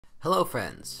Hello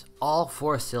friends! All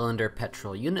 4-cylinder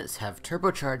petrol units have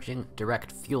turbocharging,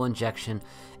 direct fuel injection,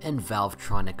 and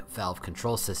Valvetronic valve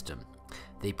control system.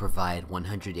 They provide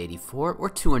 184 or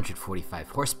 245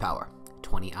 horsepower,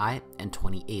 20i and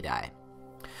 28i.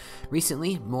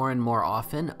 Recently, more and more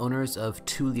often, owners of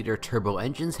 2-liter turbo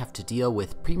engines have to deal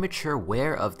with premature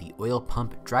wear of the oil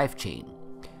pump drive chain.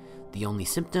 The only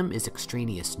symptom is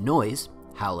extraneous noise,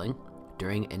 howling,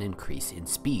 during an increase in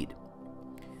speed.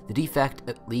 The defect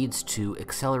leads to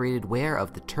accelerated wear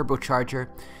of the turbocharger,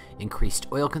 increased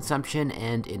oil consumption,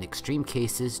 and in extreme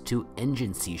cases to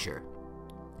engine seizure.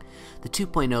 The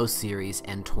 2.0 series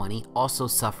N20 also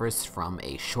suffers from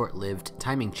a short-lived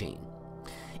timing chain.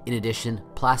 In addition,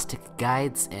 plastic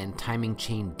guides and timing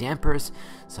chain dampers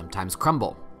sometimes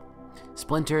crumble.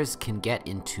 Splinters can get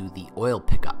into the oil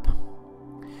pickup.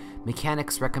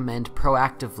 Mechanics recommend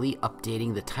proactively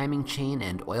updating the timing chain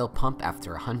and oil pump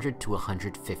after 100 to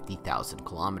 150,000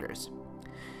 kilometers.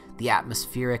 The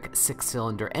atmospheric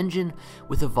 6-cylinder engine,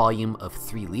 with a volume of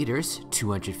 3 liters,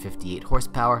 258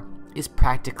 horsepower, is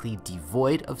practically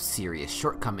devoid of serious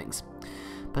shortcomings.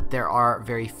 But there are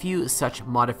very few such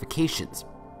modifications.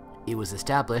 It was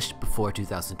established before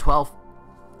 2012,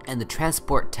 and the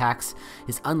transport tax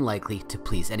is unlikely to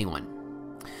please anyone.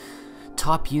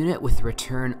 Top unit with a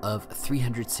return of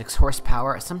 306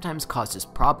 horsepower sometimes causes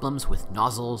problems with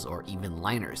nozzles or even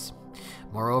liners.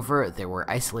 Moreover, there were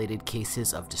isolated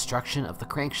cases of destruction of the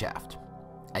crankshaft.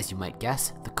 As you might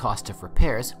guess, the cost of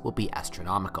repairs will be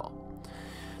astronomical.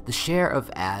 The share of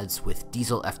ads with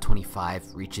diesel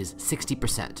F25 reaches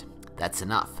 60%. That's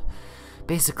enough.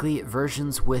 Basically,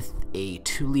 versions with a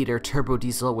 2-liter turbo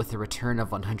diesel with a return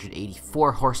of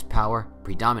 184 horsepower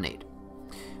predominate.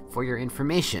 For your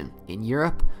information, in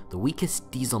Europe, the weakest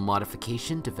diesel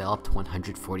modification developed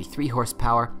 143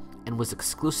 horsepower and was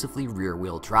exclusively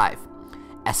rear-wheel drive,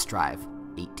 S-Drive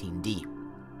 18D.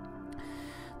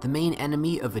 The main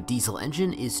enemy of a diesel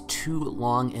engine is too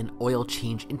long an oil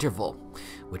change interval,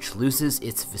 which loses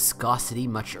its viscosity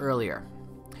much earlier.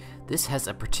 This has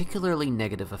a particularly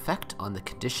negative effect on the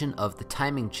condition of the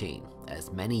timing chain,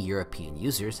 as many European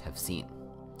users have seen.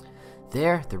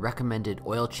 There, the recommended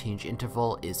oil change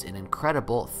interval is an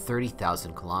incredible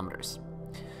 30,000 kilometers.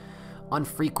 On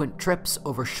frequent trips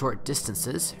over short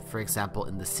distances, for example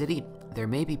in the city, there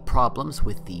may be problems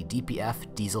with the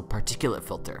DPF diesel particulate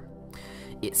filter.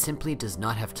 It simply does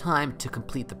not have time to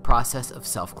complete the process of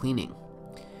self-cleaning.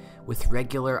 With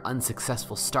regular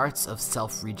unsuccessful starts of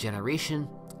self-regeneration,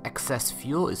 excess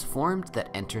fuel is formed that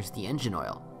enters the engine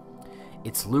oil.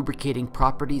 Its lubricating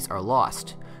properties are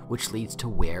lost, which leads to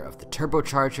wear of the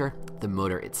turbocharger, the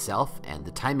motor itself, and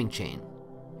the timing chain.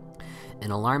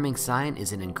 An alarming sign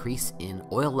is an increase in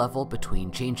oil level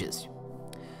between changes.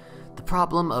 The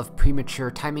problem of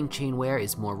premature timing chain wear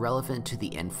is more relevant to the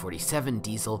N47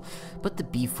 diesel, but the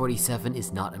B47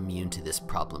 is not immune to this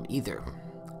problem either.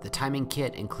 The timing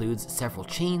kit includes several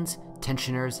chains,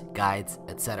 tensioners, guides,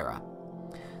 etc.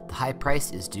 The high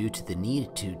price is due to the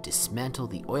need to dismantle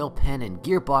the oil pan and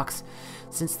gearbox,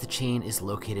 since the chain is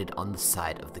located on the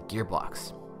side of the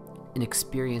gearbox. An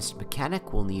experienced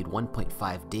mechanic will need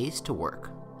 1.5 days to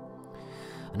work.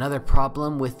 Another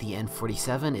problem with the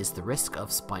N47 is the risk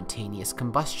of spontaneous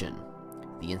combustion.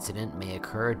 The incident may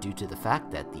occur due to the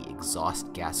fact that the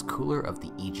exhaust gas cooler of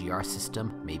the EGR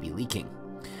system may be leaking.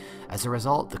 As a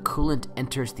result, the coolant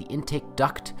enters the intake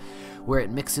duct, where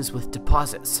it mixes with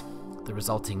deposits. The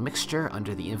resulting mixture,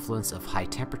 under the influence of high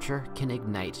temperature, can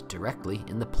ignite directly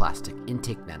in the plastic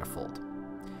intake manifold.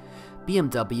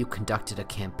 BMW conducted a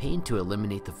campaign to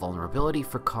eliminate the vulnerability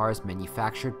for cars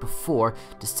manufactured before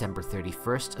December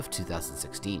 31st of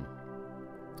 2016.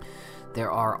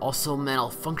 There are also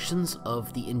malfunctions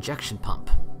of the injection pump.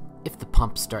 If the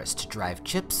pump starts to drive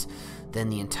chips, then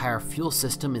the entire fuel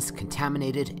system is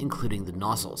contaminated, including the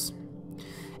nozzles.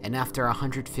 And after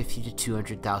 150 to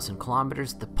 200,000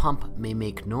 kilometers, the pump may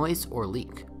make noise or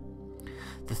leak.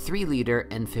 The 3-liter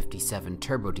N57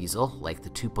 turbo diesel, like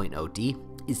the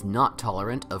 2.0D, is not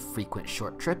tolerant of frequent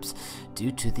short trips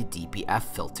due to the DPF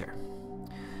filter.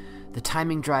 The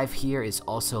timing drive here is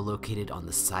also located on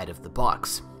the side of the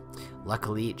box.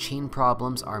 Luckily, chain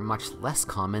problems are much less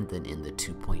common than in the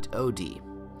 2.0D.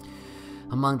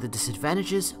 Among the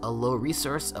disadvantages, a low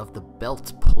resource of the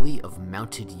belt pulley of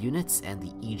mounted units and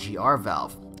the EGR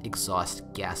valve,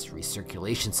 exhaust gas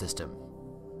recirculation system.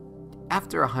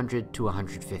 After 100 to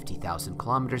 150,000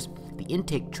 kilometers, the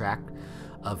intake tract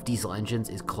of diesel engines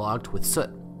is clogged with soot.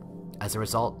 As a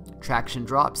result, traction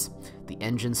drops, the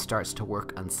engine starts to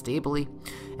work unstably,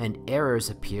 and errors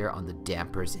appear on the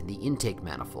dampers in the intake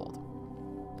manifold.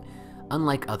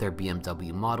 Unlike other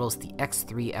BMW models, the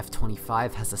X3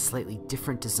 F25 has a slightly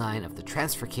different design of the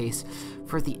transfer case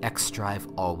for the X-Drive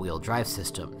all-wheel drive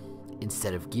system.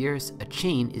 Instead of gears, a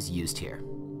chain is used here.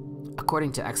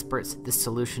 According to experts, this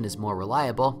solution is more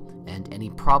reliable, and any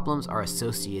problems are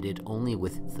associated only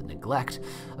with the neglect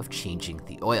of changing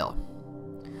the oil.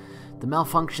 The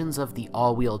malfunctions of the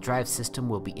all-wheel drive system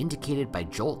will be indicated by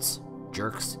jolts,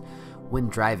 jerks, when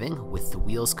driving with the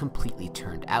wheels completely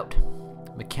turned out.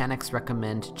 Mechanics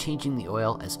recommend changing the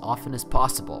oil as often as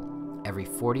possible, every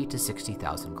 40 to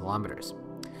 60,000 kilometers.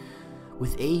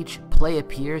 With age, play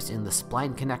appears in the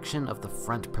spline connection of the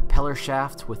front propeller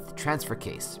shaft with the transfer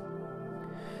case.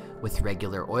 With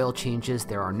regular oil changes,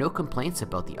 there are no complaints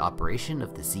about the operation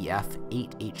of the ZF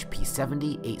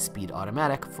 8HP70 8-speed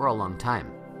automatic for a long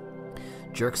time.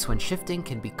 Jerks when shifting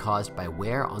can be caused by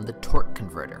wear on the torque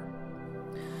converter.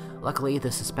 Luckily,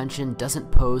 the suspension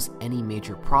doesn't pose any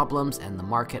major problems, and the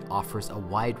market offers a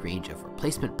wide range of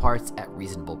replacement parts at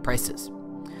reasonable prices.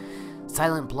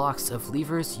 Silent blocks of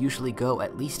levers usually go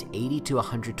at least 80 to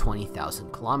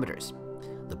 120,000 kilometers.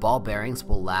 The ball bearings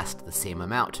will last the same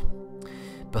amount.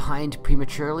 Behind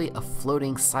prematurely, a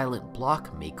floating silent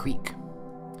block may creak.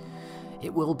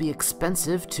 It will be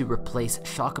expensive to replace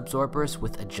shock absorbers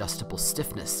with adjustable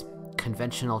stiffness.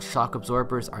 Conventional shock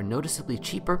absorbers are noticeably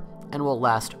cheaper and will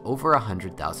last over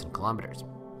 100,000 kilometers.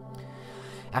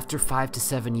 After 5 to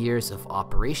 7 years of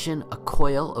operation, a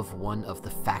coil of one of the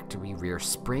factory rear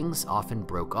springs often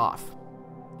broke off.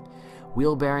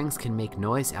 Wheel bearings can make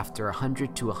noise after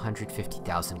 100 to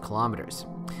 150,000 kilometers.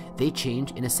 They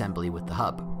change in assembly with the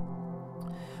hub.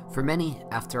 For many,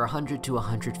 after 100 to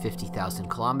 150,000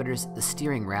 kilometers, the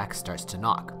steering rack starts to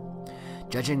knock.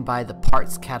 Judging by the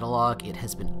parts catalog, it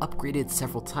has been upgraded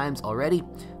several times already,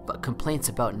 but complaints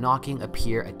about knocking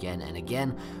appear again and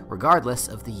again, regardless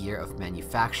of the year of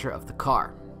manufacture of the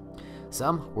car.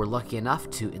 Some were lucky enough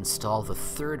to install the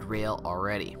third rail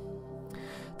already.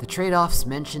 The trade-offs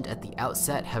mentioned at the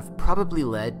outset have probably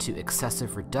led to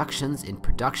excessive reductions in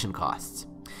production costs.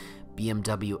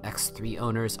 BMW X3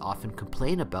 owners often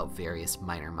complain about various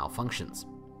minor malfunctions.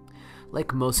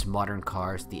 Like most modern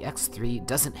cars, the X3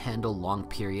 doesn't handle long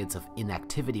periods of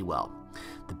inactivity well.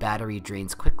 The battery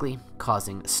drains quickly,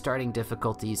 causing starting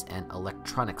difficulties and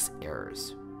electronics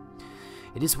errors.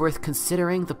 It is worth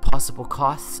considering the possible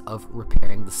costs of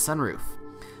repairing the sunroof.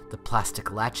 The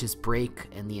plastic latches break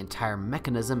and the entire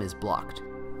mechanism is blocked.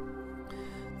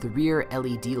 The rear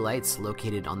LED lights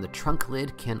located on the trunk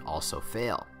lid can also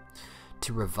fail.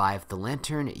 To revive the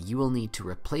lantern, you will need to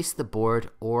replace the board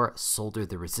or solder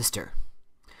the resistor.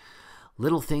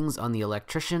 Little things on the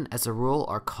electrician, as a rule,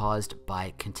 are caused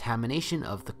by contamination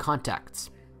of the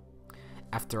contacts.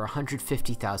 After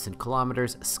 150,000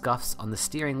 kilometers, scuffs on the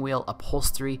steering wheel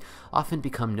upholstery often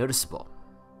become noticeable.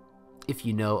 If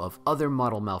you know of other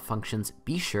model malfunctions,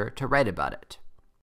 be sure to write about it.